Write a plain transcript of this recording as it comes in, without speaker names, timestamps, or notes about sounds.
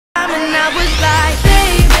I was like,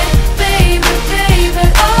 baby, baby, baby,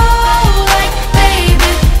 oh, like,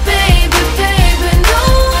 baby, baby, baby, no,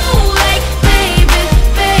 like, baby,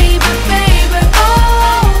 baby, baby,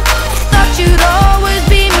 oh, thought you'd always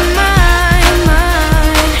be mine,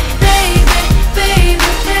 mine, baby, baby,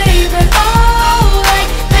 baby, oh,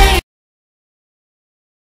 like, baby.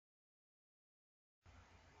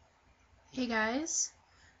 Hey guys,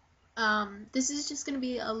 this is just going to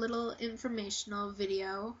be a little informational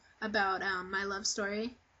video about my love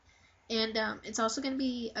story, and it's also going to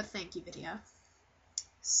be a thank you video.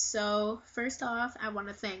 So first off, I want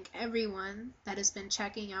to thank everyone that has been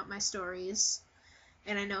checking out my stories,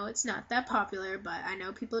 and I know it's not that popular, but I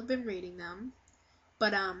know people have been reading them,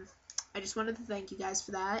 but I just wanted to thank you guys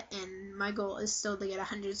for that, and my goal is still to get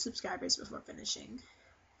 100 subscribers before finishing.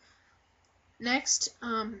 Next,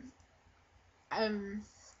 I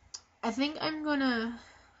think I'm gonna,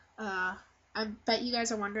 I bet you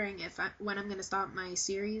guys are wondering when I'm gonna stop my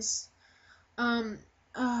series. I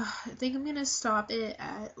think I'm gonna stop it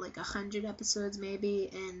at like 100 episodes maybe,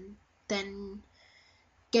 and then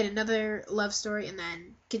get another love story, and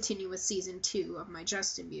then continue with season 2 of my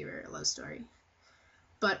Justin Bieber love story.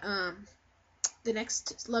 But, the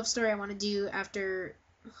next love story I want to do after,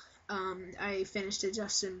 I finish the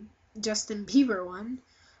Justin Bieber one,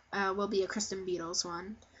 will be a Kristen Beatles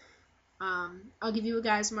one. I'll give you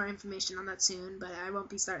guys more information on that soon, but I won't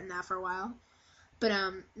be starting that for a while. But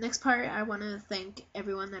next part, I want to thank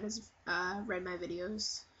everyone that has read my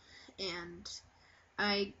videos, and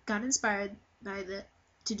I got inspired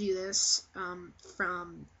to do this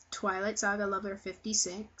from Twilight Saga Lover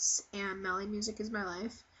 56 and Melly Music Is My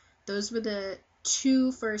Life. Those were the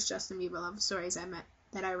 2 first Justin Bieber love stories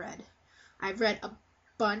that I read. I've read a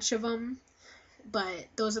bunch of them, but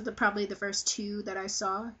those are probably the first 2 that I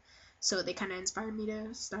saw, so they kind of inspired me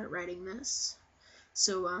to start writing this.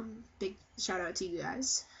 So big shout out to you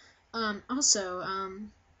guys. Also,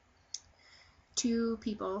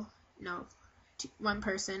 one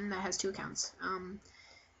person that has 2 accounts,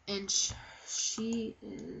 and she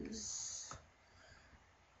is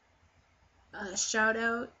a shout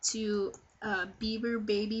out to Bieber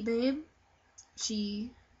Baby Babe. She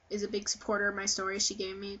is a big supporter of my story. She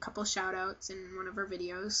gave me a couple shout outs in one of her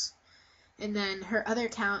videos. And then her other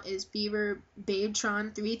account is Bieber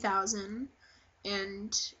Babetron 3000,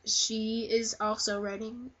 and she is also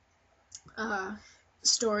writing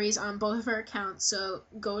stories on both of her accounts, so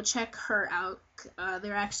go check her out.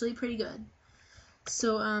 They're actually pretty good.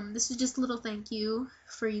 So this is just a little thank you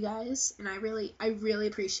for you guys, and I really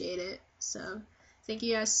appreciate it. So thank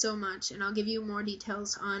you guys so much, and I'll give you more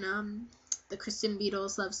details on the Kristen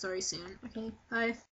Beatles love story soon. Okay, bye.